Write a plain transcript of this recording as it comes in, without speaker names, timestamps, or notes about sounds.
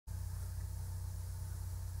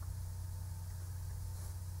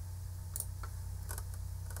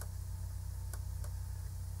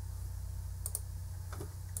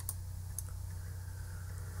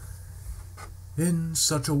In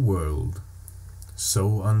such a world,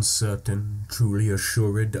 so uncertain, truly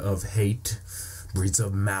assured of hate, breeds a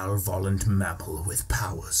malevolent mammal with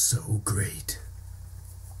power so great.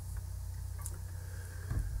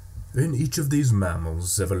 In each of these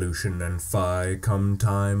mammals, evolution and phi, come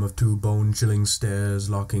time of two bone-chilling stares,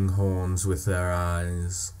 locking horns with their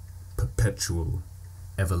eyes, perpetual,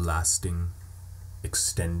 everlasting,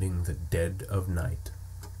 extending the dead of night.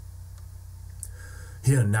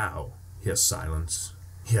 Hear now, hear silence.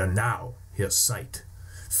 Hear now, hear sight.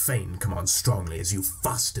 Fain come on strongly as you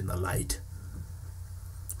fast in the light.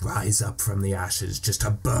 Rise up from the ashes just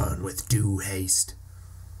to burn with due haste.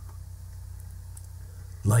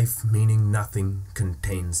 Life meaning nothing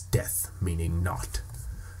contains death meaning naught.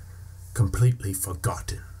 Completely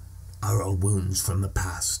forgotten are all wounds from the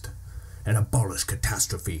past, and abolished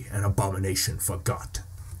catastrophe and abomination forgot.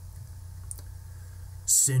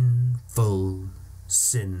 Sinful,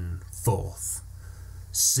 sin forth,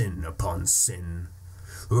 sin upon sin,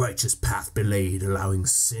 righteous path belayed, allowing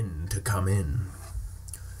sin to come in.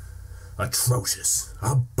 Atrocious,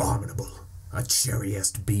 abominable, a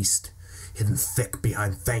cheeriest beast, hidden thick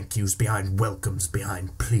behind thank yous, behind welcomes,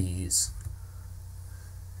 behind pleas.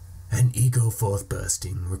 An ego forth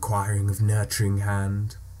bursting, requiring of nurturing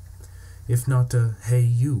hand. If not a, hey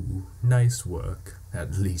you, nice work,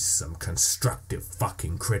 at least some constructive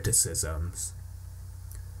fucking criticisms.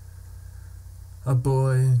 A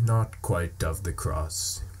boy not quite of the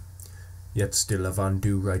cross, yet still of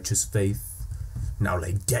undue righteous faith, now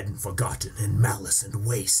lay dead and forgotten in malice and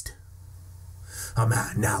waste. A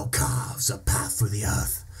man now carves a path through the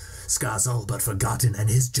earth, scars all but forgotten, and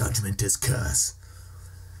his judgment is curse.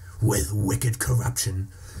 With wicked corruption,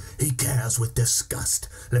 he cares with disgust,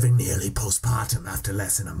 living nearly postpartum after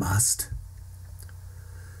less than a must.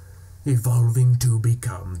 Evolving to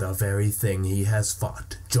become the very thing he has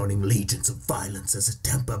fought, joining legions of violence as his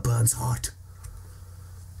temper burns hot.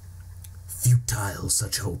 Futile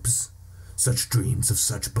such hopes, such dreams of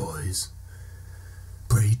such boys,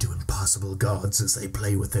 pray to impossible gods as they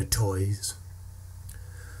play with their toys.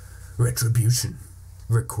 Retribution,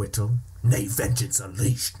 requital, nay vengeance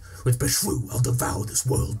unleashed, with beshrew I'll devour this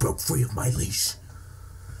world, broke free of my leash.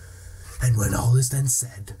 And when all is then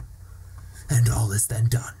said, and all is then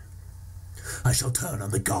done, I shall turn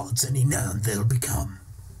on the gods any noun they'll become.